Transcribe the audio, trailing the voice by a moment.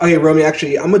Okay, Romy,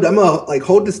 actually, I'm gonna like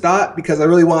hold the stop because I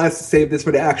really want us to save this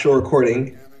for the actual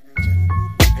recording.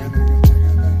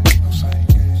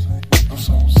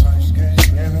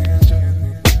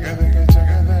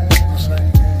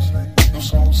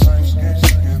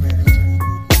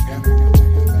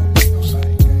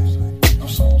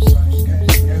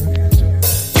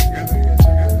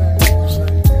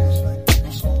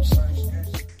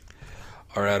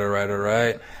 All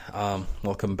right.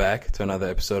 Welcome back to another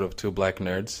episode of Two Black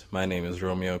Nerds. My name is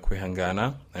Romeo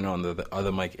Kwihangana, and on the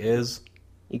other mic is...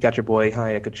 You got your boy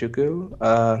Haya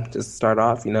Kachuku. Just to start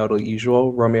off, the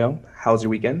usual. Romeo, how's your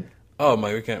weekend? Oh,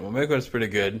 my weekend was pretty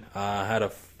good. I had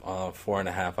a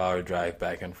 4.5 hour drive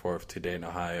back and forth today in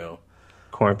Ohio.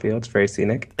 Cornfields, very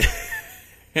scenic.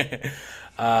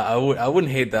 I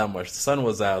wouldn't hate that much. The sun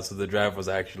was out, so the drive was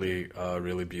actually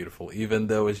really beautiful, even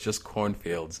though it's just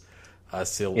cornfields.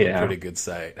 Still a pretty good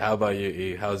sight. How about you,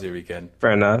 E? How's your weekend?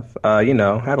 Fair enough.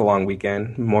 Had a long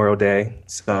weekend, Memorial Day,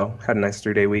 so had a nice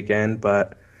 3-day weekend,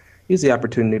 but used the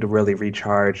opportunity to really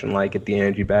recharge and like get the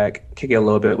energy back, kick it a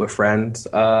little bit with friends.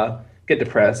 Get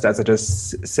depressed as I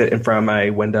just sit in front of my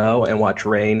window and watch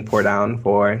rain pour down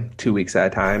for 2 weeks at a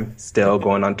time. Still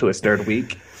going on to its third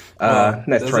week.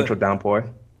 Nice torrential downpour.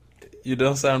 You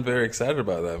don't sound very excited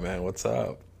about that, man. What's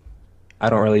up? I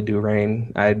don't really do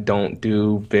rain. I don't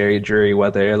do very dreary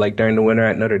weather. Like during the winter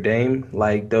at Notre Dame,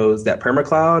 like that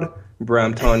permacloud, bro,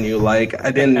 I'm telling you, like I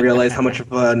didn't realize how much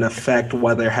of an effect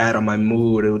weather had on my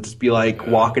mood. It would just be like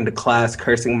walking to class,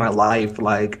 cursing my life,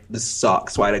 like this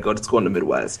sucks. Why'd I go to school in the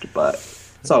Midwest? But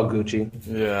it's all Gucci.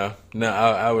 Yeah, no,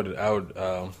 I would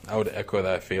echo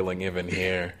that feeling even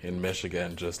here in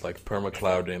Michigan. Just like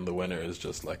permacloud in the winter is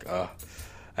just like I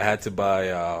had to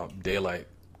buy daylight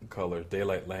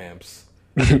lamps.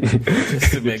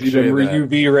 Just to make sure that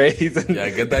UV rays.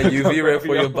 Get that UV ray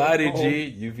for your body,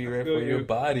 G. UV ray for your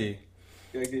body.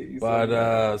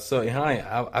 But so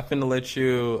hi, I'm gonna let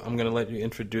you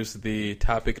introduce the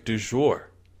topic du jour.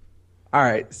 All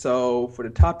right, so for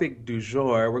the topic du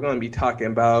jour, we're going to be talking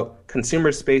about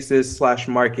consumer spaces /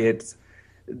 markets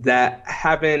that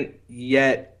haven't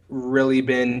yet really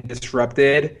been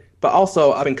disrupted, but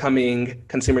also up and coming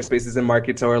consumer spaces and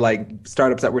markets or like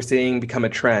startups that we're seeing become a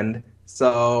trend.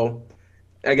 So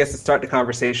I guess to start the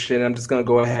conversation, I'm just going to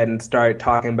go ahead and start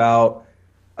talking about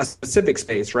a specific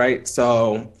space, right?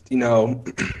 So,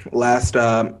 last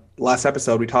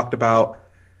episode we talked about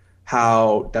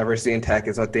how diversity in tech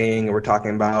is a thing, and we're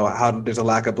talking about how there's a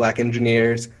lack of Black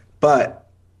engineers. But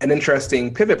an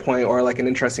interesting pivot point or like an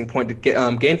interesting point to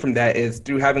gain from that is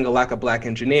through having a lack of Black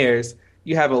engineers,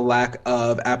 you have a lack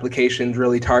of applications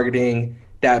really targeting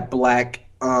that Black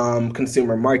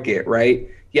consumer market, right?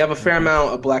 You have a fair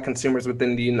amount of Black consumers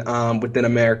within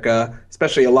America,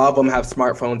 especially a lot of them have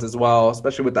smartphones as well,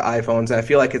 especially with the iPhones. I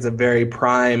feel like it's a very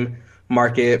prime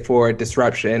market for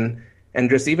disruption. And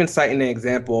just even citing the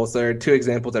examples, there are two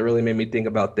examples that really made me think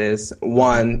about this.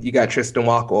 One, you got Tristan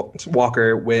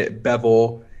Walker with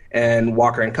Bevel and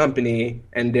Walker and Company,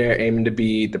 and they're aiming to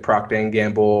be the Procter and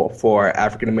Gamble for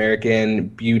African American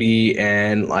beauty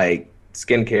and like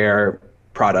skincare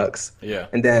products. Yeah.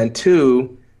 And then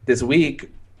two, this week,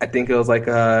 I think it was like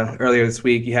earlier this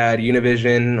week, you had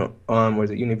Univision. Was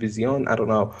it Univision? I don't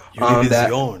know.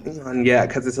 Univision. Yeah,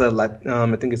 because it's I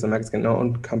think it's a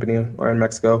Mexican-owned company or in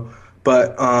Mexico.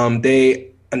 But they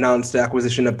announced the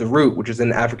acquisition of The Root, which is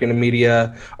an African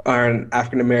American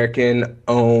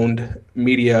owned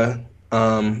media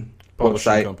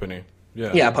publishing company.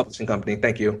 Yeah, publishing company.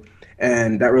 Thank you.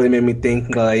 And that really made me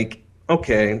think like,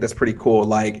 okay, that's pretty cool.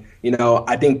 Like,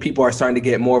 I think people are starting to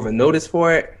get more of a notice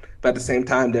for it. But at the same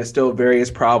time, there's still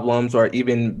various problems or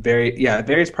even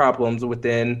various problems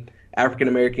within African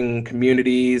American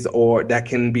communities or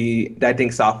that I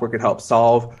think software could help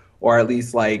solve, or at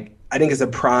least like, I think it's a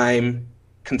prime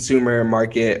consumer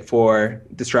market for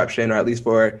disruption, or at least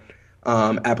for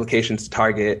applications to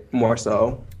target more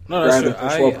so. No, rather than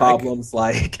first world problems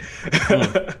like,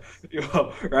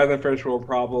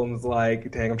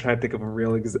 dang, I'm trying to think of a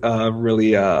really.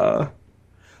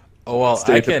 Oh well,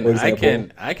 I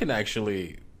can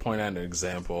actually point out an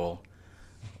example.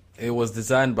 It was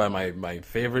designed by my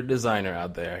favorite designer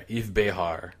out there, Yves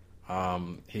Behar.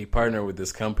 He partnered with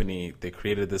this company. They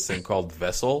created this thing called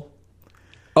Vessel.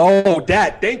 Oh,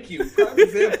 thank you. Prime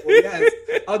example, yes.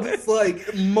 This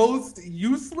like most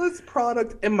useless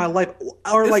product in my life,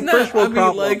 or It's like not, first world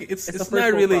problem. Like it's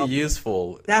not really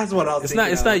useful. That's what I was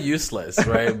thinking. It's not useless,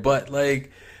 right? But like,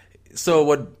 so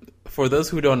what? For those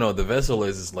who don't know, the Vessel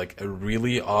is like a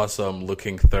really awesome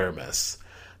looking thermos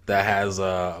that has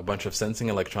a bunch of sensing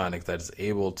electronics that is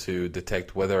able to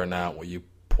detect whether or not what you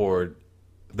poured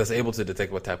that's able to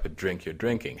detect what type of drink you're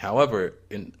drinking. However,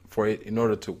 in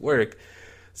order to work,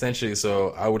 essentially, so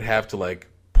I would have to like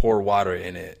pour water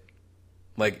in it.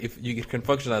 Like if you can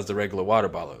function as the regular water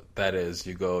bottle, that is,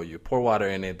 you pour water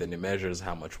in it, then it measures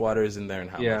how much water is in there and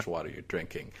how much water you're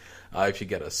drinking. If you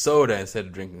get a soda, instead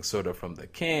of drinking soda from the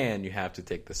can, you have to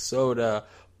take the soda,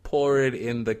 pour it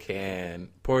in the can,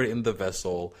 pour it in the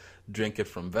vessel, drink it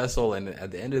from vessel, and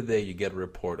at the end of the day, you get a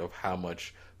report of how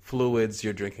much fluids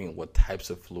you're drinking and what types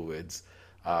of fluids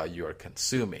you are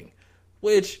consuming.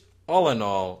 Which, all in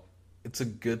all, it's a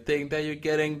good thing that you're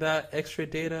getting that extra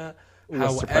data.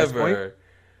 However,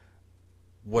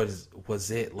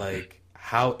 was it like,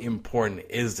 how important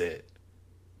is it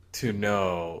to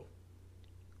know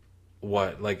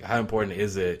how important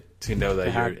is it to know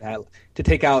that to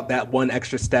take out that one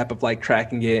extra step of like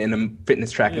tracking it in a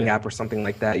fitness tracking app or something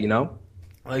like that, you know?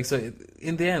 Like, so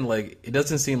in the end, like, it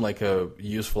doesn't seem like a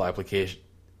useful application.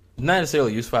 Not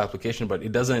necessarily a useful application, but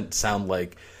it doesn't sound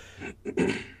like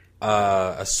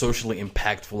a socially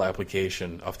impactful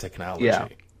application of technology. Yeah,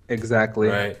 exactly.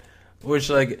 Right?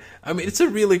 Which, like, I mean, it's a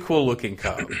really cool looking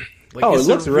cup. Like, it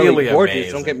looks really gorgeous.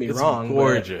 Amazing. Don't get me wrong.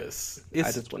 Gorgeous.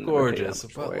 It's gorgeous.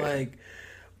 But like,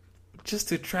 just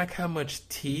to track how much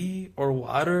tea or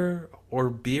water or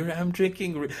beer I'm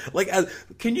drinking, like,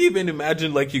 can you even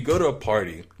imagine? Like, you go to a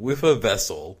party with a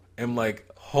vessel and like,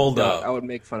 hold up. I would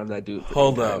make fun of that dude.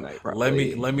 Hold up. Let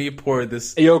me pour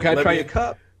this. Hey, yo, can I try your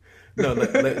cup? No,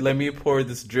 let me pour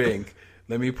this drink.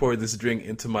 Let me pour this drink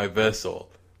into my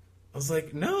vessel. I was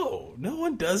like, no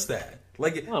one does that.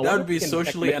 Like, that would be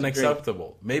socially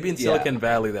unacceptable. Maybe in Silicon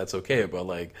Valley that's okay, but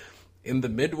like in the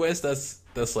Midwest,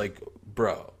 that's like,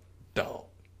 bro, don't.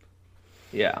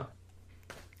 Yeah.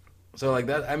 So like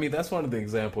that, I mean, that's one of the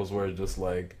examples where it just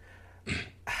like,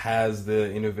 has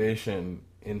the innovation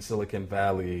in Silicon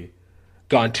Valley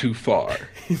gone too far?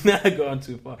 Not gone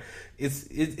too far.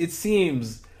 It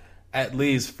seems, at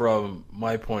least from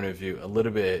my point of view,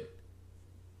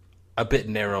 a bit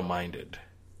narrow-minded.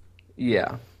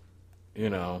 Yeah. You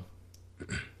know.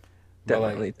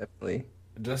 Definitely.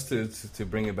 Just to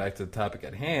bring it back to the topic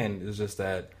at hand, is just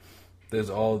that there's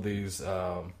all these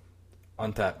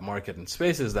untapped market and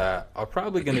spaces that are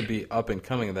probably going to be up and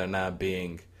coming. They're not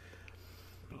being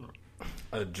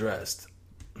addressed,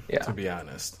 to be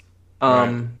honest.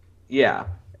 Right? Yeah.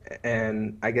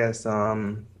 And I guess, I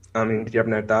mean, did you have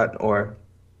another thought, or?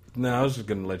 No, I was just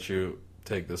going to let you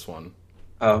take this one.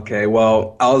 Okay,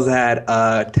 well, I was at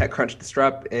TechCrunch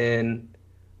Disrupt in,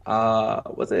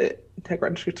 was it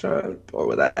TechCrunch Disrupt, or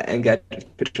was that Engadget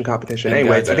pitching competition?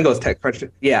 Anyways, I think it was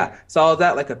TechCrunch. Yeah, so I was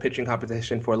at like a pitching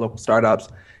competition for local startups,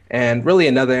 and really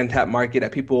another untapped market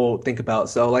that people think about.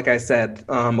 So like I said,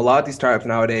 a lot of these startups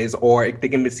nowadays, or they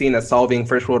can be seen as solving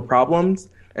first world problems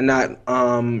and not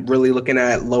really looking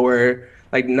at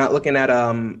not looking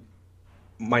at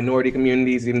minority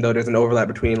communities, even though there's an overlap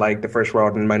between like the first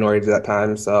world and minorities at that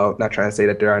time. So not trying to say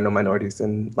that there are no minorities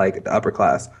in like the upper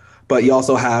class, but you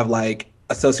also have like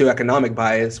a socioeconomic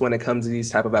bias when it comes to these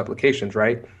type of applications,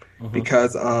 right? Mm-hmm.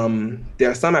 Because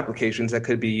there are some applications that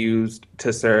could be used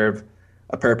to serve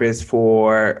a purpose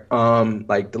for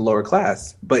like the lower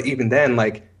class. But even then,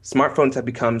 like smartphones have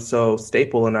become so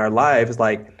staple in our lives,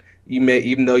 like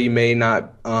even though you may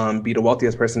not be the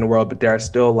wealthiest person in the world, but there are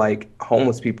still like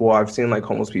homeless people. I've seen like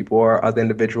homeless people or other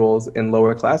individuals in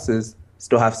lower classes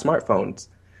still have smartphones.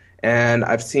 And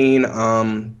I've seen,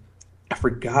 I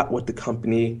forgot what the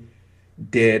company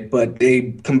did, but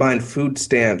they combined food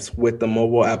stamps with the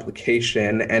mobile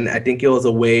application. And I think it was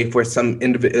a way for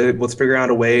it was figuring out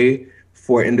a way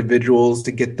for individuals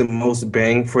to get the most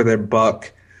bang for their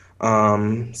buck,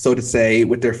 so to say,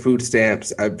 with their food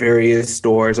stamps at various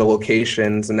stores or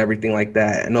locations and everything like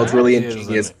that. And it was really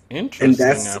ingenious.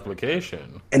 Interesting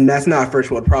application. And that's not a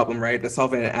first world problem, right? That's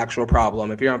solving an actual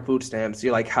problem. If you're on food stamps,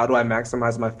 you're like, how do I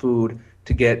maximize my food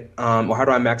to get, or how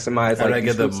do I maximize how like do I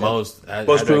get the most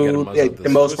food, the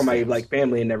most for my like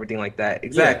family and everything like that.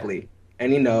 Exactly. Yeah.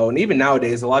 And and even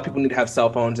nowadays, a lot of people need to have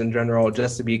cell phones in general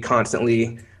just to be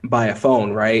constantly by a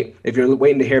phone, right? If you're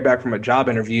waiting to hear back from a job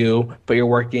interview, but you're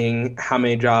working how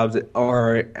many jobs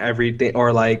or everything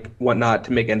or like whatnot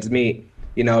to make ends meet,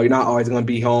 you're not always going to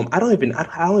be home. I don't even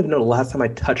know the last time I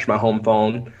touched my home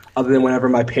phone, other than whenever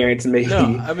my parents made me.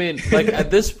 No, I mean, like at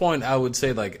this point, I would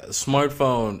say like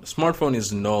smartphone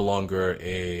is no longer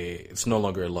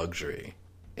a luxury.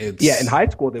 In high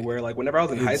school they were like, whenever I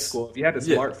was in high school, if you had a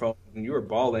smartphone, you were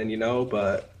balling,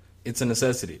 but it's a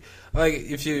necessity. Like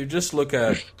if you just look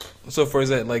at, so for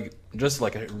example, like just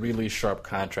like a really sharp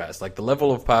contrast, like the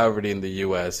level of poverty in the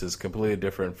U.S. is completely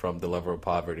different from the level of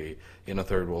poverty in a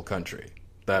third world country.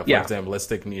 That, for example, let's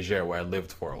take Niger, where I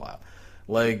lived for a while.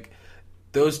 Like,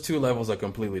 those two levels are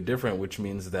completely different, which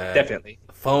means that Definitely.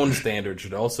 phone standards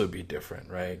should also be different,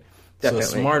 right? Definitely.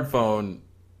 So a smartphone,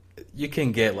 you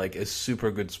can get like a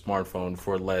super good smartphone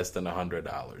for less than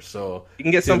 $100. So you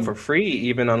can get some for free,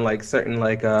 even on like certain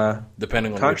like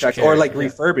depending on contracts, which or like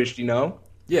refurbished, you know?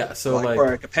 Yeah, so like for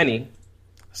like a penny.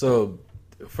 So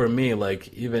for me, like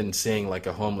even seeing like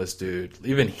a homeless dude,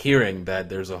 even hearing that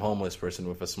there's a homeless person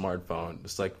with a smartphone,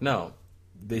 it's like no,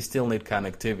 they still need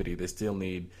connectivity. They still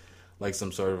need like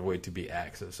some sort of way to be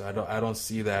accessed. So I don't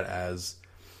see that as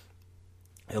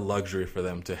a luxury for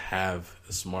them to have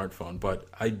a smartphone. But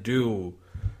I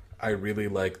really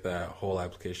like that whole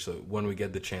application. So when we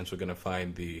get the chance, we're gonna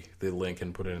find the link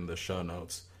and put it in the show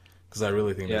notes. Because I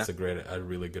really think that's a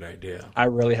really good idea. I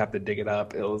really have to dig it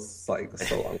up. It was like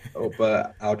so long ago,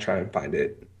 but I'll try and find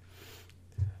it.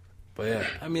 But yeah,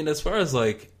 I mean, as far as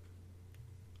like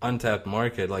untapped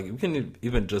market, like we can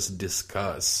even just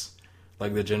discuss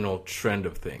like the general trend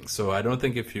of things. So I don't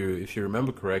think if you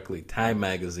remember correctly, Time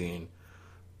Magazine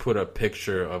put a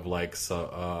picture of like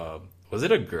was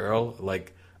it a girl,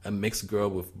 like a mixed girl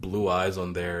with blue eyes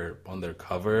on their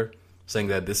cover, saying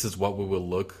that this is what we will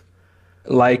look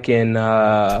like in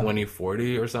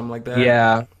 2040 or something like that.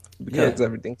 Yeah, because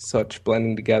everything's such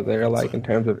blending together, like in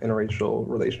terms of interracial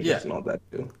relationships and all that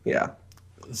too. Yeah.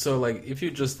 So like if you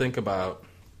just think about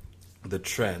the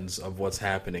trends of what's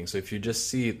happening, so if you just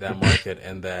see that market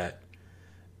and that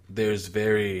there's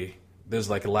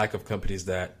like a lack of companies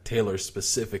that tailor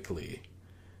specifically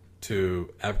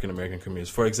to African American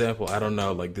communities. For example, I don't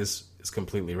know, like this is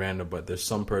completely random, but there's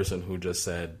some person who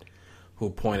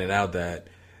pointed out that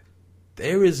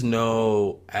there is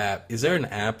no app. Is there an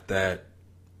app that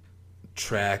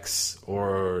tracks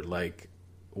or like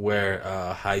where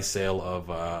a high sale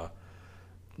of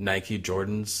Nike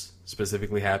Jordans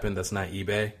specifically happened that's not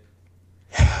eBay?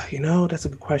 You know, that's a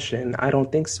good question. I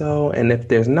don't think so. And if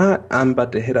there's not, I'm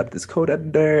about to hit up this code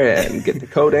editor and get the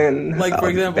code in. Like for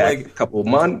example, like a couple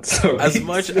months. As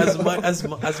much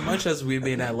as we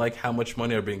may not like how much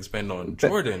money are being spent on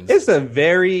Jordans, it's a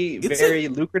very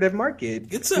lucrative market.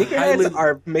 Sneakerheads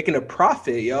are making a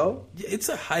profit, yo. It's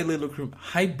a highly lucrative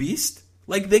high beast.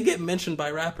 Like they get mentioned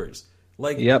by rappers.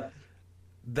 Like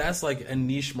that's like a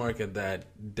niche market that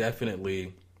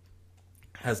definitely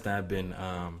there's not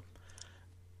a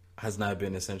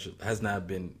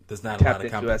lot of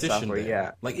competition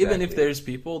there. Like even if there's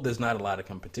people, there's not a lot of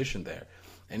competition there.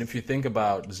 And if you think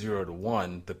about 0 to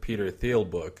 1, the Peter Thiel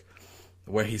book,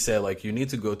 where he said like you need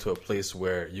to go to a place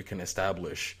where you can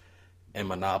establish a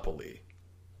monopoly.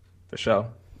 For sure.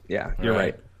 Yeah, you're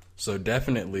right. So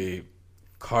definitely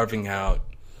carving out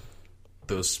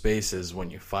those spaces when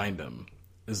you find them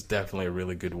is definitely a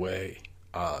really good way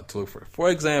to look for. For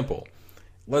example,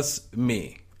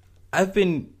 I've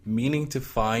been meaning to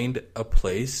find a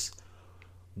place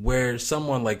where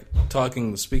someone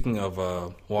speaking of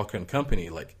Walker & Company,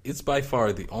 like it's by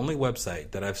far the only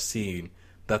website that I've seen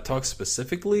that talks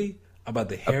specifically about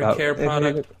the hair care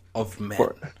product of men.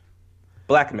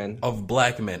 Black men. Of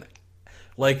black men.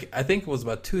 Like, I think it was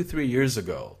about 2-3 years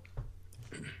ago.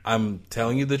 I'm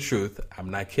telling you the truth. I'm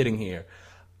not kidding here.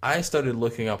 I started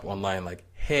looking up online like,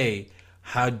 hey,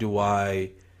 how do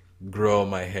I grow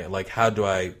my hair? Like how do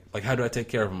I take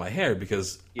care of my hair?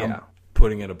 Because I'm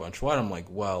putting in a bunch of water. I'm like,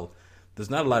 well, there's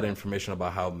not a lot of information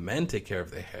about how men take care of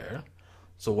their hair.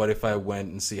 So what if I went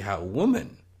and see how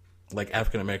women, like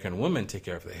African American women, take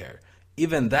care of their hair?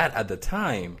 Even that at the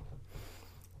time,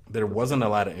 there wasn't a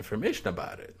lot of information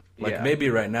about it. Like maybe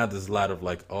right now there's a lot of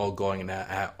like all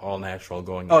natural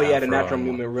going. Oh yeah, the natural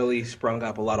movement really sprung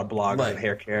up. A lot of blogs on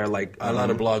hair care, like a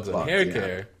lot of blogs on hair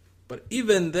care. But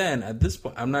even then, at this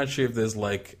point, I'm not sure if there's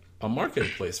like a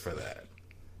marketplace for that.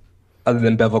 Other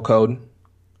than Bevel Code?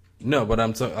 No, but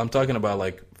I'm talking about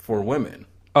like for women.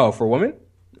 Oh, for women?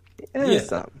 There's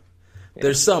some.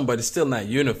 There's some, but it's still not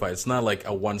unified. It's not like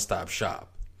a one-stop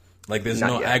shop. Like there's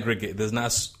no aggregate. There's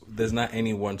not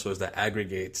any one source that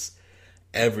aggregates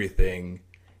everything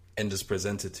and just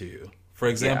presents it to you. For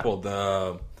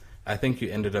example, I think you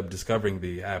ended up discovering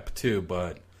the app too,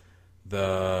 but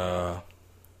the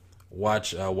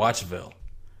Watchville.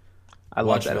 I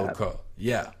love that app.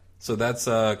 Yeah. So that's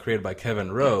created by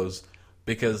Kevin Rose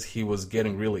because he was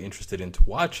getting really interested into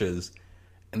watches,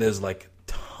 and there's like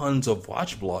tons of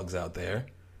watch blogs out there.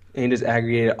 And you just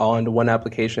aggregate it all into one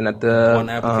application at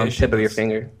the tip of your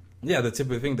finger. Yeah, the tip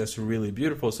of your finger. That's really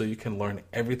beautiful. So you can learn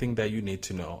everything that you need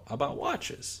to know about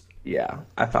watches. Yeah,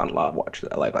 I found a lot of watches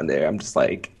I like on there. I'm just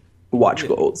like, watch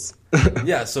goals.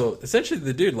 Yeah, so essentially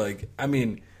the dude, like, I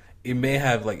mean, it may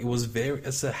have, like,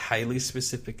 it's a highly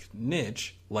specific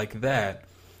niche like that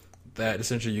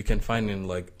essentially you can find in,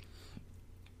 like,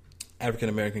 African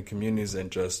American communities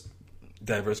and just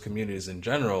diverse communities in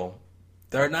general,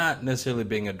 they're not necessarily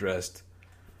being addressed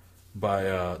by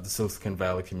the Silicon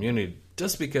Valley community,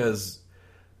 just because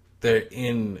they're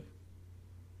in,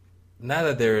 not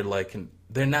that they're like,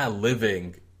 they're not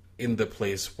living in the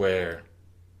place where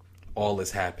all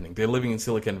is happening. They're living in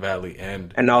Silicon Valley,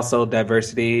 and also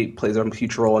diversity plays a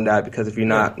huge role in that, because if you're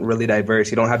not really diverse,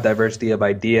 you don't have diversity of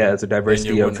ideas or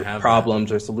diversity of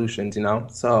problems or solutions, you know?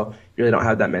 So you really don't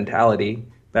have that mentality.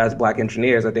 But as Black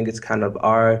engineers, I think it's kind of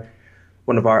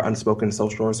one of our unspoken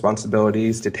social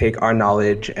responsibilities to take our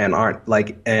knowledge and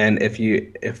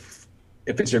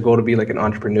if it's your goal to be like an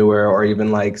entrepreneur or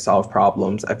even like solve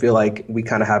problems, I feel like we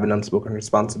kind of have an unspoken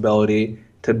responsibility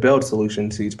to build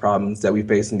solutions to these problems that we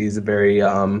face in these very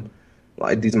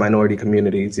these minority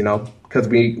communities, you know, because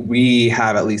we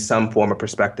have at least some form of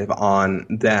perspective on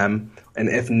them, and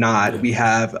if not, we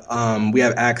have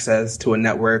access to a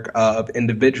network of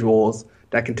individuals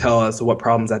that can tell us what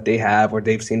problems that they have or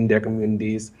they've seen in their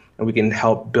communities, and we can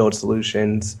help build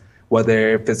solutions,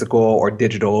 whether physical or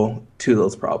digital, to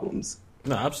those problems.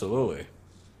 No, absolutely.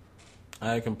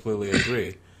 I completely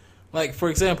agree. Like, for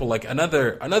example, like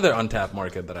another untapped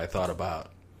market that I thought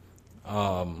about,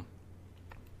 I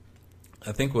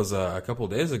think was a couple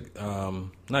of days ago,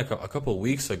 not a couple of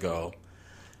weeks ago.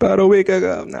 About a week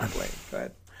ago. Not playing. Go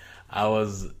ahead. I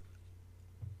was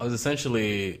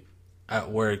essentially at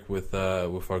work with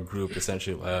our group,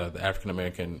 essentially the African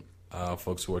American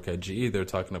folks who work at GE. They're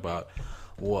talking about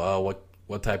what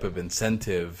type of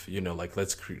incentive, you know, like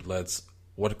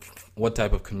what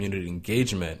type of community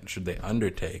engagement should they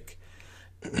undertake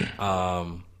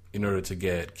in order to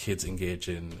get kids engaged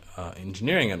in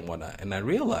engineering and whatnot. And I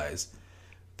realized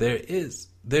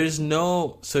there's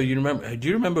no. So do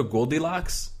you remember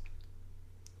Goldilocks?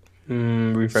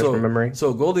 Refresh my memory.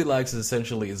 So Goldilocks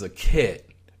is a kit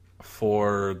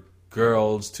for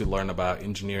girls to learn about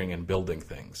engineering and building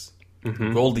things.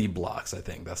 Mm-hmm. Goldie Blocks, I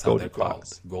think that's how they're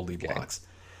called. Goldie Blocks.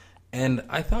 And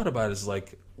I thought about it as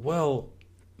like, well,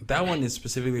 that one is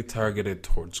specifically targeted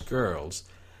towards girls.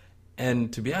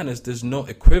 And to be honest, there's no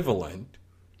equivalent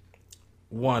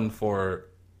one for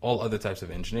all other types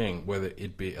of engineering, whether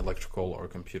it be electrical or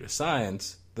computer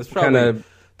science. That's probably what kind of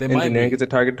engineering is it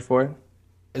targeted for?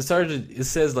 It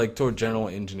says like toward general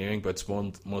engineering, but it's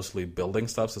mostly building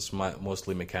stuff. So it's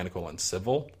mostly mechanical and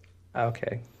civil.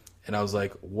 Okay. And I was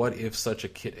like, what if such a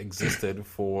kit existed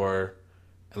for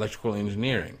electrical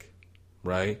engineering,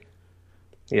 right?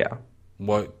 Yeah.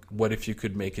 What if you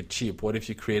could make it cheap? What if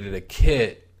you created a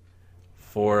kit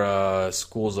for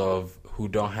schools who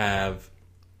don't have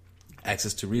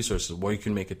access to resources? Where you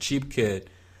can make a cheap kit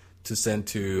to send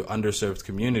to underserved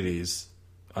communities,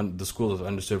 the schools of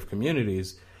underserved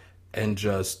communities, and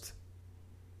just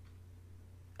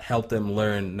help them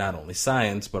learn not only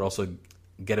science but also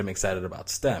get them excited about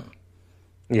STEM.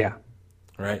 Yeah.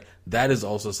 Right? That is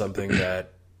also something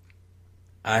that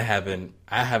I haven't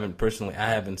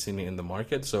seen it in the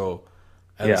market. So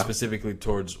specifically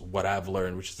towards what I've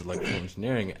learned, which is electrical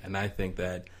engineering. And I think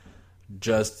that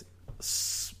just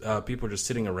people just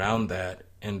sitting around that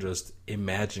and just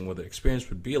imagining what the experience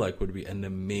would be like would be an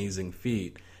amazing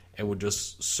feat, and would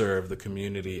just serve the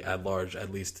community at large,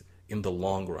 at least in the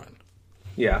long run.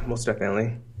 Yeah, most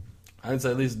definitely. I'd say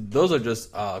at least those are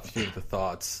just a few of the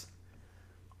thoughts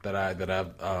that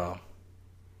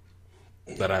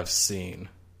I've seen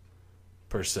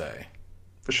per se.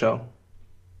 For sure.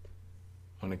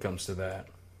 When it comes to that.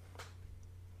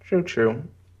 True.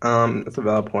 That's a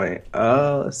valid point.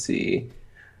 Let's see.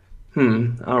 I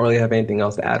don't really have anything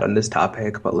else to add on this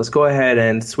topic, but let's go ahead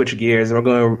and switch gears, and we're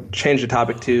going to change the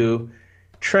topic to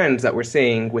trends that we're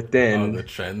seeing within the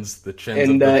trends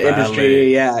in the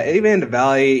industry. Yeah, even in the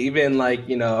Valley, even like,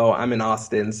 you know, I'm in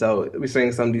Austin, so we're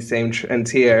seeing some of these same trends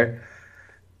here.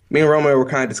 Me and Roman were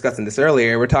kind of discussing this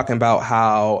earlier. We're talking about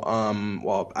how,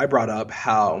 I brought up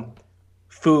how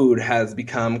food has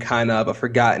become kind of a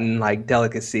forgotten like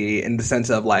delicacy, in the sense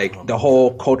of like the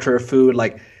whole culture of food,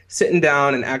 like sitting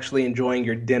down and actually enjoying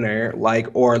your dinner, like,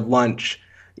 or lunch.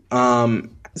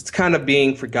 It's kind of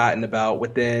being forgotten about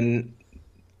within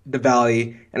the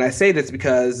Valley. And I say this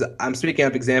because I'm speaking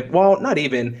of example. Well, not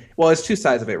even. Well, it's two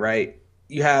sides of it, right?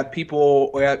 You have people,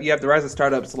 or you have the rise of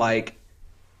startups like,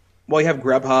 well, you have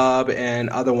Grubhub and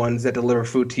other ones that deliver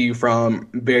food to you from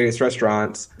various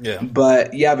restaurants. Yeah.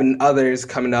 But you have others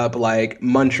coming up like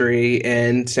Munchery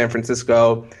in San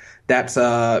Francisco. That's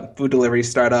a food delivery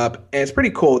startup. And it's pretty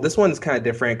cool. This one's kind of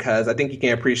different because I think you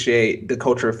can appreciate the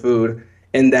culture of food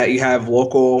in that you have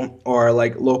local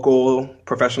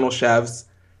professional chefs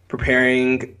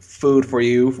preparing food for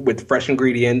you with fresh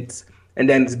ingredients. and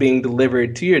then it's being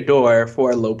delivered to your door for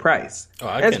a low price. Oh,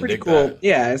 I And it's can pretty dig cool. that.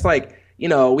 Yeah, it's like,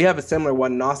 we have a similar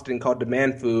one in Austin called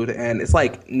Demand Food, and it's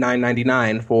like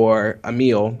 $9.99 for a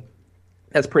meal.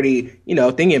 That's pretty,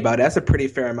 thinking about it, that's a pretty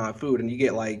fair amount of food, and you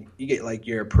get like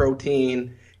your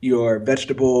protein, your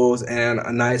vegetables, and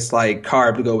a nice like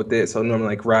carb to go with it. So normally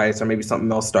like rice or maybe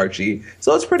something else starchy.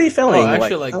 So it's pretty Oh, filling.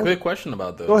 actually, like, quick question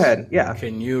about Go those. ahead. Yeah.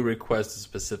 Can you request a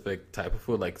specific type of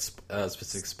food, like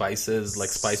specific spices, like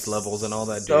spice levels and all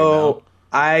that? Do you know? So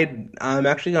I'm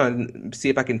actually gonna see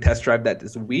if I can test drive that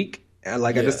this week. And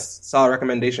like I Yeah. just saw a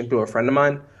recommendation through a friend of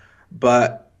mine,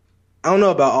 but I don't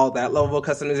know about all that level of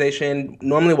customization.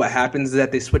 Normally, what happens is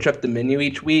that they switch up the menu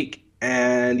each week,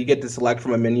 and you get to select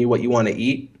from a menu what you want to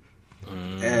eat.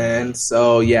 And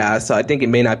so, yeah, so I think it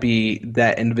may not be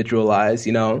that individualized.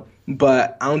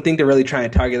 But I don't think they're really trying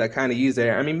to target that kind of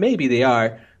user. I mean, maybe they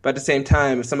are, but at the same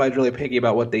time, if somebody's really picky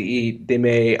about what they eat, they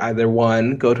may either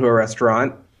one, go to a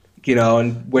restaurant,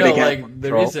 and where No, they can have more like the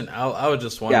control. reason I was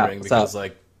just Yeah, wondering what's because up?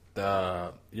 like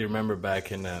you remember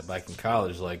back in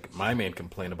college, like my main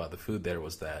complaint about the food there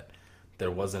was that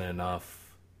there wasn't enough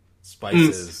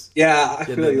spices. Yeah, I Yeah,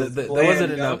 feel like it was there wasn't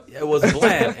bland, yo. enough. It was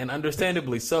bland, and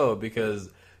understandably so, because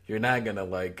you're not gonna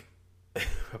like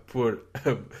put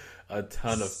a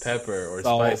ton of pepper or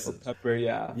Salt or spices. pepper,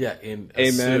 yeah. Yeah, in a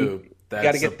Hey man, soup you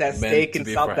got to that's get that meant steak to in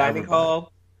be South for Dining everybody.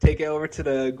 Hall. Take it over to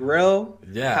the grill.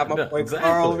 Yeah, Have my no, boy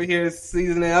Carl over exactly. here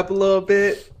season it up a little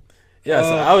bit. Yeah,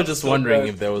 so Oh, I was just so wondering good.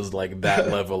 if there was like that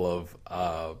level of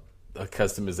a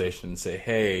customization and say,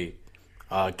 hey,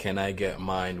 can I get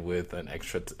mine with an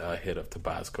extra hit of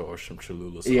Tabasco or some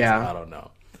Cholula sauce? Yeah. I don't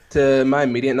know. To my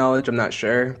immediate knowledge, I'm not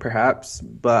sure, perhaps,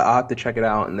 but I'll have to check it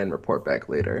out and then report back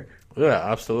later. Yeah,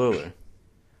 absolutely.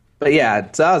 But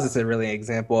yeah, so that was just a really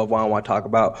example of what I want to talk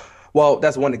about. Well,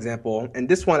 that's one example. And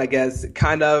this one, I guess,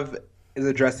 kind of is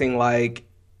addressing like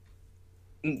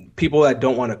people that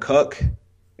don't want to cook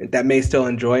that may still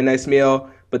enjoy a nice meal,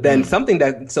 but then something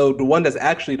so the one that's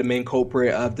actually the main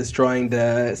culprit of destroying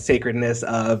the sacredness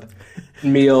of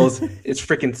meals is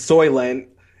freaking Soylent.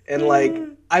 And like,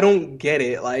 I don't get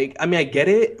it. Like, I mean, I get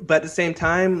it, but at the same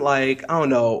time, like, I don't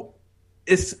know.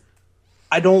 It's,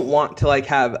 I don't want to like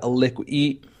have a liquid,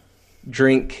 eat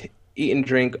and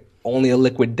drink only a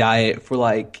liquid diet for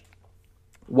like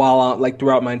while like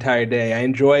throughout my entire day. I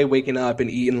enjoy waking up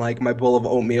and eating like my bowl of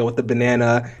oatmeal with a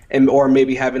banana and or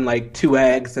maybe having like 2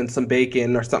 eggs and some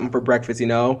bacon or something for breakfast.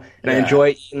 And I Yeah.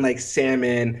 enjoy eating like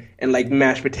salmon and like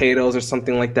mashed potatoes or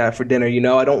something like that for dinner.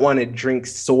 I don't want to drink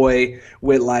soy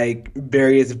with like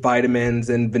various vitamins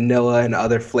and vanilla and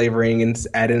other flavoring and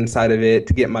added inside of it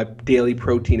to get my daily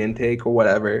protein intake or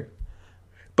whatever.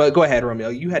 But go ahead, Romeo.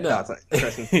 You had No. thoughts on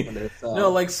interesting stuff on this.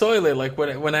 No, like Soylent, like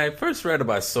when I first read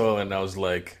about Soylent, I was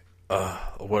like,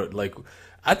 what? Like,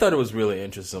 I thought it was really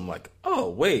interesting. I'm like, oh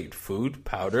wait, food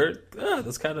powder.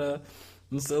 That's kind of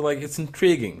like it's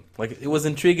intriguing. Like it was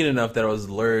intriguing enough that I was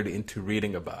lured into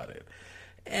reading about it,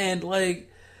 and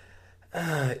like,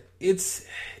 it's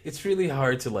really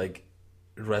hard to like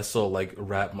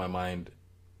wrap my mind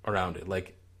around it.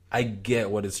 Like, I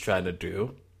get what it's trying to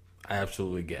do. I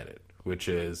absolutely get it, which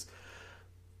is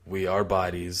we are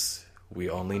bodies, we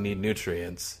only need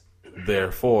nutrients,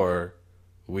 therefore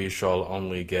we shall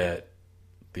only get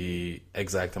the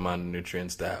exact amount of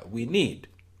nutrients that we need,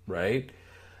 right?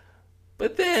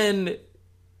 But then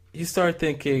you start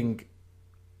thinking,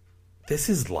 this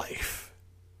is life,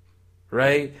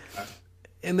 right?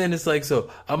 And then it's like, so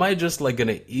am I just like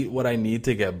gonna eat what I need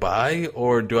to get by,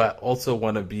 or do I also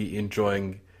want to be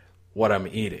enjoying what I'm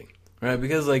eating, right?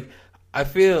 Because like I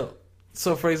feel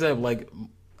so. For example, like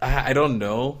I don't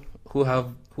know who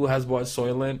has bought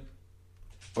Soylent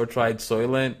or tried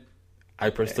Soylent. I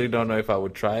personally don't know if I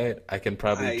would try it. I can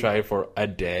probably I try it for a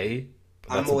day.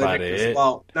 But I'm that's about allergic to, it.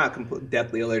 well, not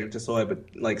deathly allergic to soy, but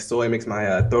like soy makes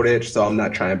my throat itch, so I'm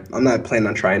not planning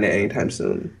on trying it anytime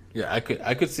soon. Yeah, I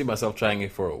could see myself trying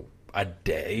it for a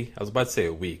day. I was about to say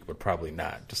a week, but probably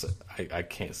not. Just I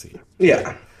can't see.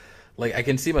 Yeah. Like I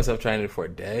can see myself trying it for a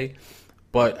day,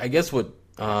 but I guess what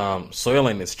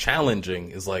Soylent is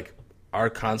challenging is like our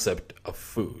concept of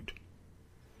food,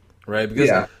 right? Because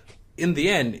Yeah. in the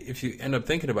end, if you end up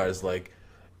thinking about it, it's like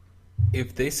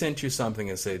if they sent you something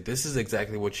and say this is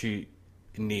exactly what you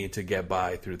need to get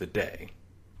by through the day,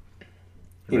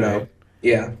 You right? know.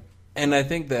 Yeah. And I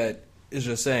think that is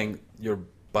just saying your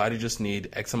body just need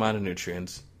X amount of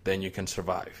nutrients, then you can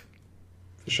survive,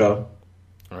 For sure.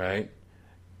 right?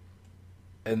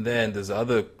 And then there's the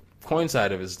other coin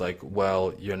side of it is like,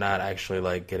 well, you're not actually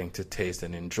like getting to taste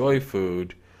and enjoy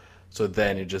food, so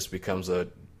then it just becomes a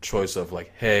choice of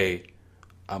like, hey,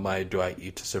 do I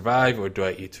eat to survive or do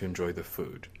I eat to enjoy the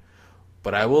food?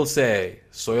 But I will say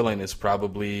Soylent is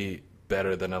probably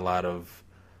better than a lot of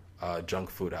junk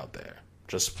food out there.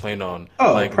 Just plain on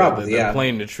probably, the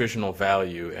plain nutritional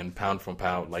value and pound from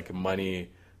pound, like money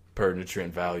per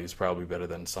nutrient value is probably better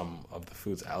than some of the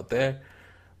foods out there.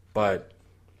 But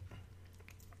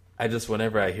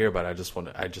whenever I hear about it,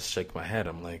 I just shake my head.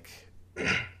 I'm like,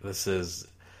 it's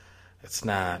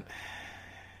not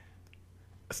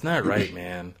right,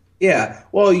 man. Yeah.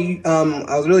 Well,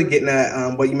 I was really getting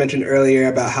at what you mentioned earlier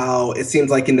about how it seems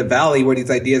like in the Valley where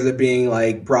these ideas are being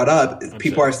like brought up,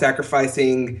 people are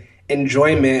sacrificing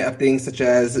enjoyment of things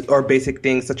or basic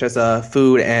things such as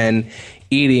food and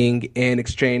eating in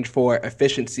exchange for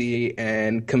efficiency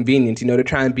and convenience. They're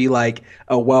trying to be like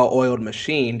a well-oiled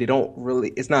machine.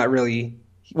 It's not really,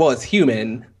 well, it's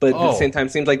human, but at the same time,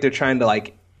 it seems like they're trying to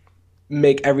like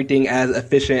make everything as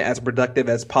efficient, as productive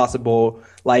as possible.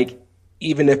 Like,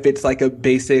 even if it's like a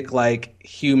basic like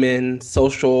human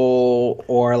social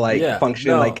or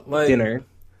function like dinner.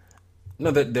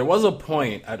 No, there was a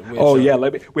point at which. Oh yeah,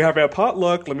 we have a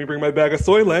potluck. Let me bring my bag of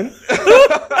Soylent.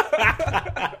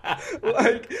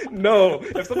 No,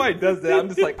 if somebody does that, I'm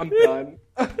just like, I'm done.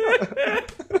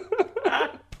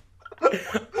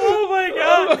 Oh my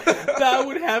god, that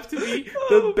would have to be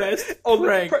the best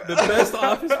prank, the best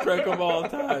office prank of all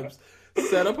times.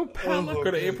 Set up a potluck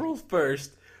on April 1st.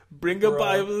 Bring a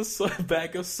bag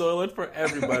of Soylent for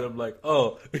everybody. I'm like,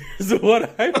 oh, here's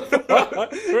what I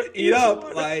bought. Eat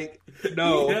up. Like,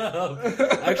 no. Eat up.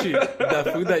 Actually, that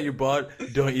food that you bought,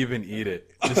 don't even eat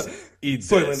it. Just eat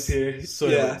Soylent's this.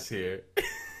 here. Soylent's here.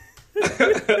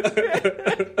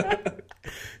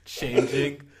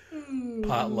 Changing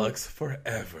potlucks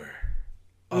forever.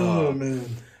 Oh, man.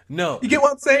 No. You get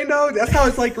what I'm saying, though? That's how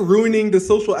it's like ruining the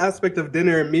social aspect of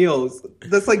dinner and meals.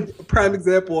 That's like a prime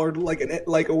example, or like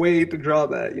a way to draw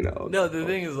that, No, the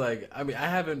thing is, like, I mean, I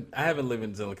haven't lived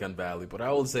in Silicon Valley, but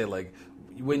I will say, like,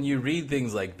 when you read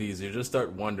things like these, you just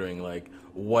start wondering, like,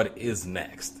 what is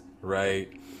next,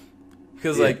 right?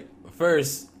 Because, like,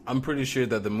 first, I'm pretty sure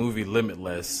that the movie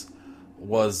Limitless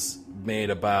was made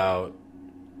about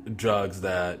drugs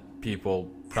that people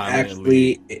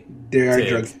actually there are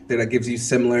drugs that gives you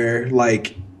similar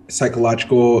like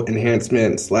psychological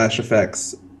enhancement /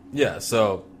 effects. Yeah,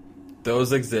 so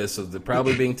those exist. So they're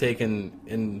probably being taken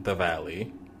in the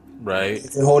Valley, right?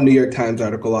 It's a whole New York Times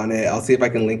article on it. I'll see if I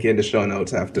can link it in the show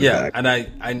notes after the fact. And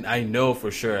I know for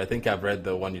sure. I think I've read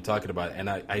the one you're talking about, and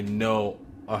I know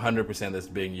 100% that's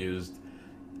being used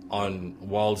on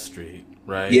Wall Street,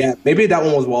 right? Yeah, maybe that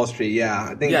one was Wall Street. Yeah,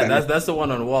 I think. Yeah, that's the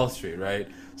one on Wall Street, right?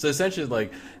 So essentially,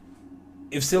 like,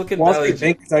 if Silicon Wall Valley...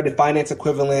 Street bankers are the finance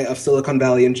equivalent of Silicon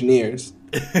Valley engineers.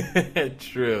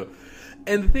 True.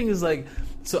 And the thing is, like,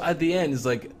 so at the end, it's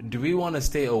like, do we want to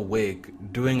stay awake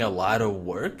doing a lot of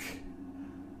work?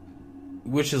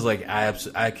 Which is, like,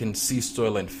 I can see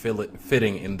Soylent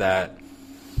fitting in that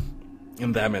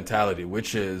mentality,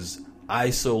 which is, I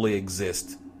solely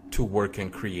exist to work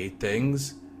and create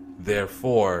things.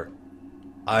 Therefore,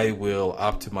 I will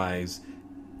optimize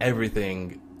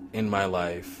everything in my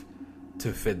life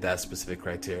to fit that specific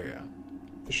criteria.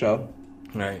 For sure.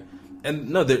 Right. And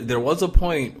no, there was a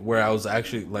point where I was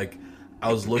actually like,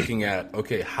 I was looking at,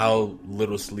 okay, how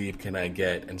little sleep can I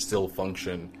get and still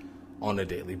function on a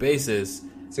daily basis?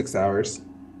 6 hours.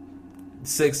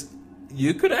 6.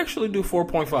 You could actually do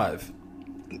 4.5.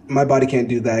 My body can't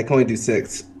do that. I can only do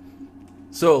 6.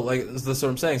 So like, that's what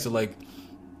I'm saying. So like,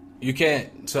 you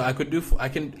can't. So I could do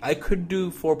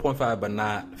 4.5, but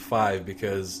not 5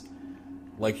 because,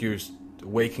 like, you're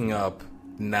waking up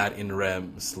not in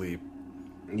REM sleep.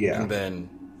 Yeah. And then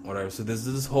whatever. So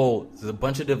there's a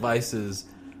bunch of devices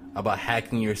about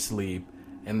hacking your sleep,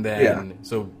 and then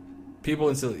so people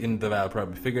in the Valley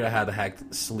probably figured out how to hack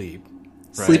sleep.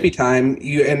 Right? Sleepy time.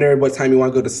 You enter what time you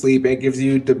want to go to sleep, and it gives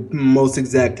you the most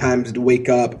exact times to wake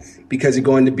up because you're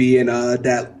going to be in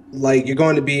you're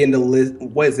going to be in the list.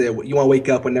 What is it? You want to wake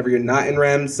up whenever you're not in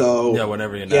REM. So yeah,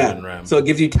 whenever you're not in REM. So it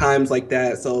gives you times like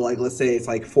that. So like, let's say it's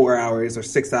like 4 hours or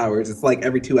 6 hours. It's like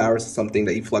every 2 hours or something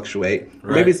that you fluctuate.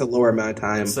 Right. Maybe it's a lower amount of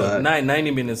time. So but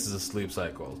 90 minutes is a sleep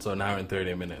cycle. So an hour and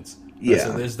 30 minutes. Yeah.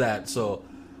 So there's that. So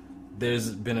there's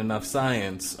been enough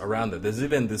science around it. There's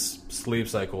even this sleep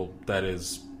cycle that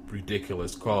is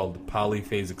ridiculous called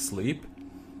polyphasic sleep.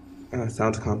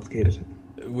 Sounds complicated.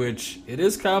 Which, it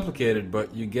is complicated,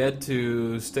 but you get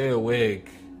to stay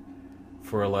awake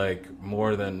for like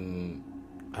more than,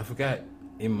 I forgot,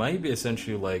 it might be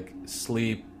essentially like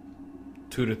sleep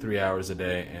 2 to 3 hours a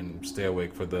day and stay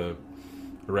awake for the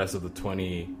rest of the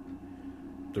 20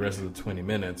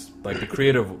 minutes. Like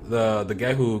the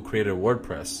guy who created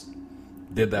WordPress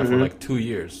did that for like 2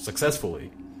 years successfully.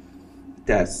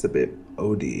 That's a bit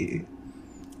OD.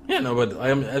 Yeah, no, but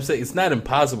I'm saying it's not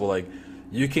impossible. Like,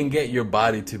 you can get your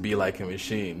body to be like a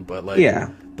machine, but like,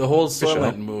 the whole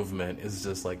Soylent movement is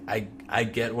just like, I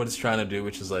get what it's trying to do,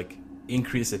 which is like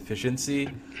increase efficiency,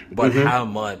 but how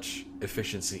much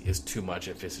efficiency is too much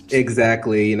efficiency?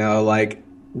 Exactly. You know, like,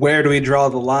 where do we draw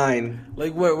the line?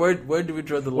 Like, where do we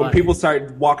draw the line? When people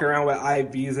start walking around with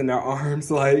IVs in their arms,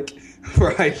 like,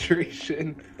 for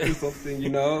hydration or something, you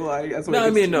know? Like, that's what no, I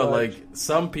mean, no, like,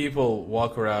 some people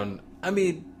walk around, I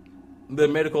mean, the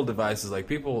medical devices, like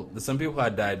some people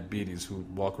had diabetes who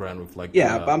walk around with like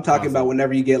but I'm talking about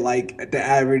whenever you get like the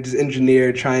average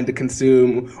engineer trying to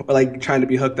consume or like trying to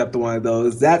be hooked up to one of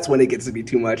those. That's when it gets to be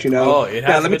too much, you know. Oh, it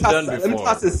has been done before. Let me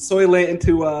toss this Soylent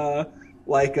into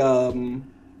let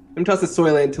me toss this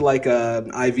Soylent into like a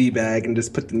IV bag and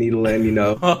just put the needle in, you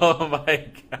know. Oh my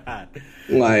god!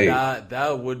 Like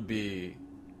that would be.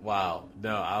 Wow.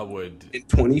 No, I would. In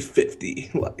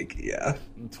 2050. Like, yeah.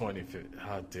 In 2050.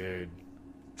 Oh, dude.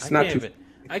 It's not too...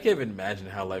 I can't even imagine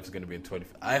how life's going to be in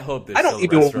 2050. I hope there's I don't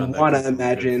even want to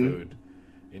imagine. Food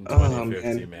in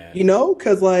 2050, man. You know,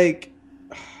 because, like,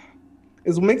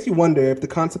 it makes you wonder if the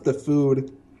concept of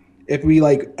food, if we,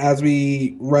 like, as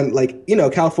we run, like, you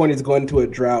know, California's going into a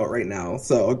drought right now.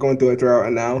 So, going through a drought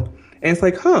right now. And it's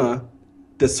like, the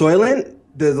Soylent...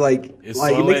 Does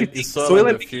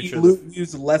Soylent make you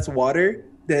use less water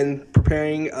than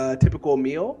preparing a typical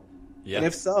meal? Yeah. And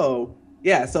if so,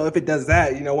 so if it does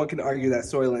that, you know, one can argue that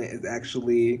Soylent is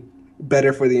actually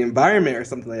better for the environment or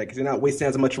something like that because you're not wasting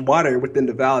as much water within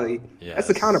the valley. Yes. That's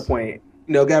the counterpoint.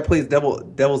 You know, guy plays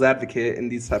devil's advocate in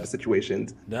these type of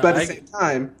situations. No, but at the same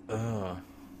time,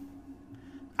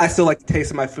 I still like the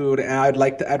taste of my food, and I'd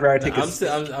rather take.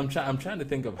 I'm trying to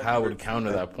think of how I would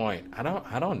counter that point. I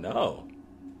don't know.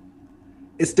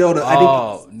 It's still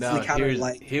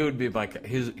he would be my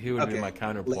be my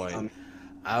counterpoint.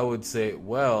 I would say,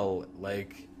 well,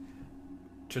 like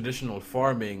traditional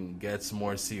farming gets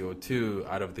more CO2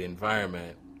 out of the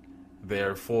environment,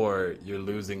 therefore you're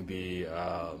losing the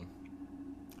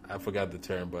I forgot the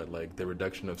term, but like the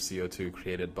reduction of CO2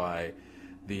 created by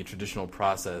the traditional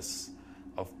process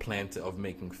of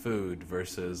making food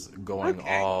versus going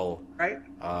all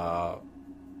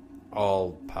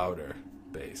powder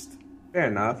based. Fair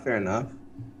enough.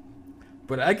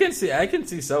 But I can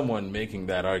see someone making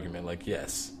that argument, like,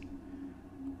 yes,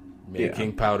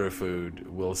 making powder food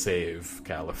will save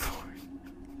California.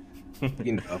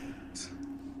 You know,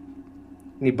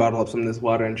 you bottle up some of this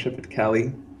water and ship it to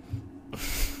Cali.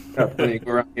 Got plenty to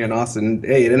go around here in Austin.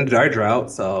 Hey, it ended our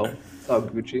drought, so it's all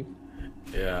Gucci.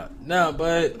 Yeah, no,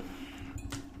 but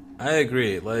I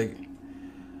agree. Like,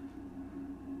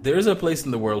 there is a place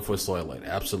in the world for Soylent,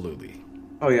 absolutely.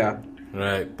 Oh yeah.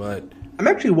 Right, but I'm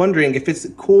actually wondering if it's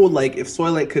cool, like if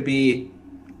Soylent could be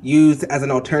used as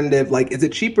an alternative. Like, is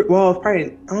it cheaper? Well,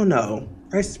 probably. I don't know.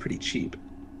 Price is pretty cheap,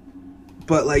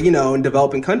 but like, you know, in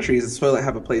developing countries, does Soylent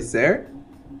have a place there?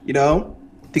 You know,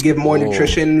 to give more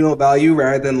nutritional value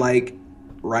rather than like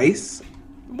rice.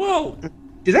 Well,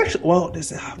 there's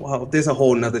there's a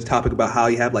whole nother topic about how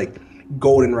you have like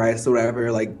golden rice or whatever,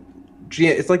 like.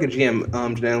 It's like a GM,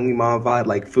 genetically modified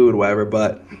like food, whatever,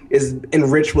 but it's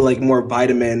enriched with like more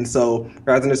vitamins. So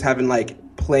rather than just having like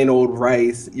plain old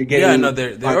rice, you're getting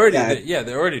they're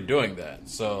already doing that.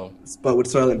 So, but would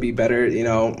Soylent be better? You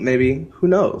know, maybe, who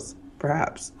knows?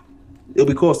 Perhaps it'll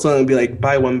be cool if Soylent would be like,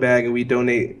 buy one bag and we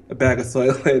donate a bag of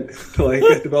Soylent to like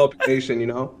a developing nation. You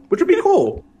know, which would be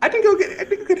cool. I think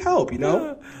it could help. You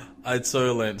know, I'd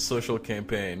Soylent social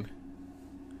campaign.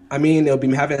 I mean, it'll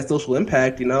be having a social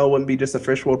impact, you know. It wouldn't be just a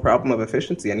first world problem of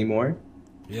efficiency anymore.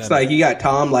 Yeah, it's like you got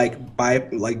Tom, buy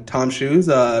Tom shoes,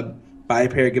 buy a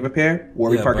pair, give a pair.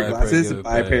 Warby Parker glasses,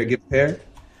 buy a pair, give a pair.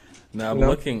 Now I'm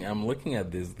looking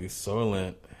at these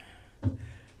Soylent.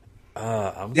 You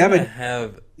have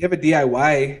a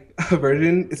DIY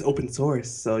version. It's open source,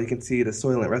 so you can see the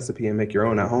Soylent recipe and make your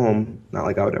own at home. Not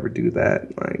like I would ever do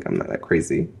that. Like, I'm not that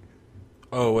crazy.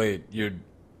 Oh wait,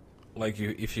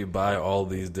 if you buy all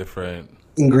these different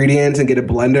ingredients and get a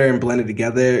blender and blend it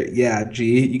together,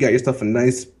 you got yourself a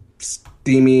nice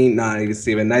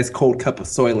a nice cold cup of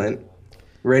Soylent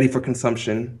ready for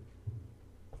consumption.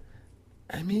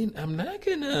 I mean, I'm not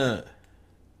gonna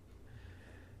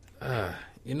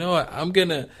you know what, I'm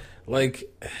gonna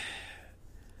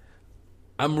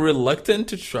I'm reluctant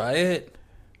to try it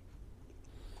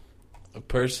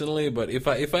personally, but if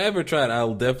I ever try it, I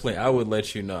would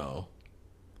let you know.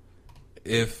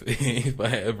 If I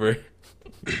ever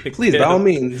please, by all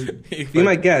means, be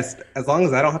my guest. As long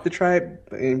as I don't have to try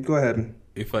it, go ahead.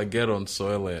 If I get on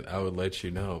Soylent, I would let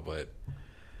you know. But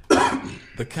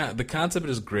the concept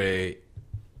is great.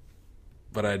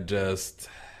 but I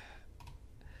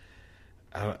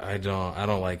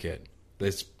don't like it.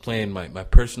 This plain my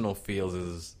personal feels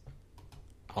is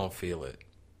I don't feel it.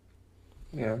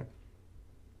 Yeah.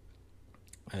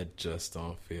 I just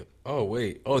don't feel. Oh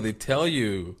wait. Oh, they tell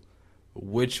you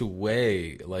which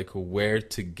way, like where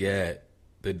to get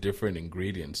the different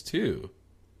ingredients too.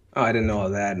 Oh, I didn't know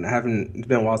all that, and I haven't. It's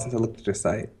been a while since I looked at your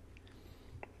site.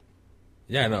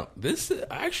 Yeah, no. This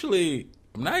actually,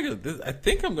 I'm not gonna. I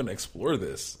think I'm gonna explore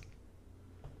this.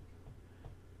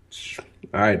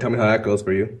 All right, tell me how that goes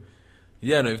for you.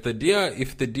 Yeah, no. If the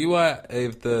DIY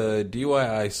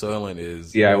Soylent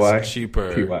is DIY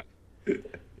cheaper, DIY.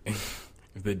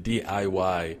 if the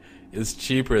DIY is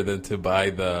cheaper than to buy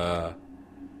the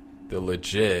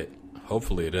legit,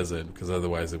 hopefully it isn't, because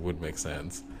otherwise it would make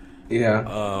sense.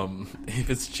 Yeah. If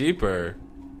it's cheaper,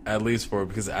 at least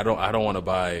because I don't want to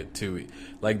buy 2 week,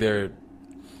 like they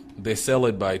sell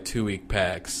it by 2 week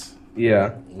packs.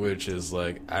 Yeah. Which is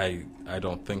like I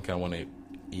don't think I want to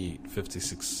eat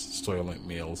 56 Soylent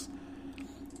meals.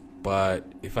 But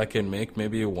if I can make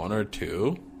maybe 1 or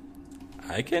 2,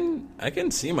 I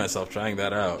can see myself trying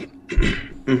that out.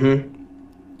 Mm-hmm.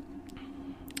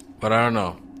 But I don't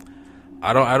know.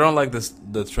 I don't like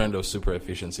the trend of super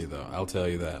efficiency though. I'll tell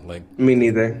you that. Like me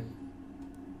neither.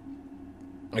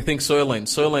 I think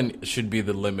Soylent should be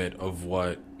the limit of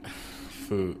what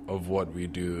we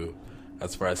do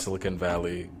as far as Silicon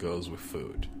Valley goes with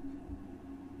food.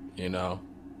 You know?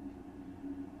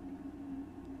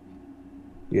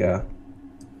 Yeah.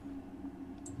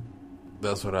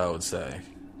 That's what I would say.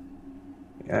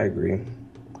 Yeah, I agree.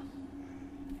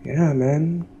 Yeah,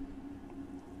 man.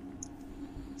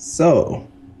 So,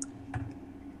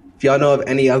 if y'all know of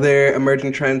any other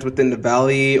emerging trends within the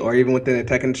Valley or even within the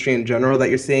tech industry in general that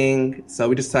you're seeing, so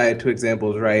we just cited 2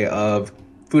 examples, right, of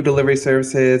food delivery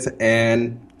services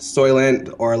and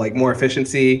Soylent or like more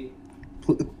efficiency.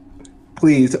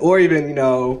 Please, or even,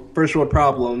 first world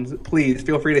problems, please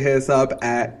feel free to hit us up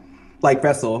at, like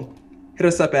Vessel, hit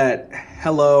us up at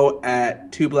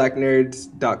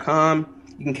hello@twoblacknerds.com.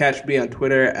 You can catch me on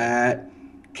Twitter at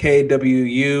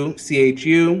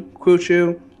KWUCHU,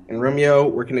 Kuchu, and Romeo.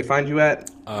 Where can they find you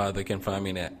at? They can find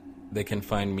me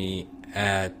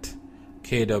at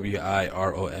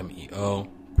KWIROMEO,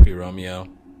 Romeo.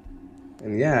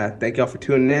 And yeah, thank y'all for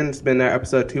tuning in. It's been our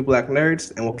episode of Two Black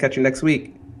Nerds, and we'll catch you next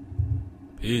week.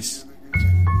 Peace.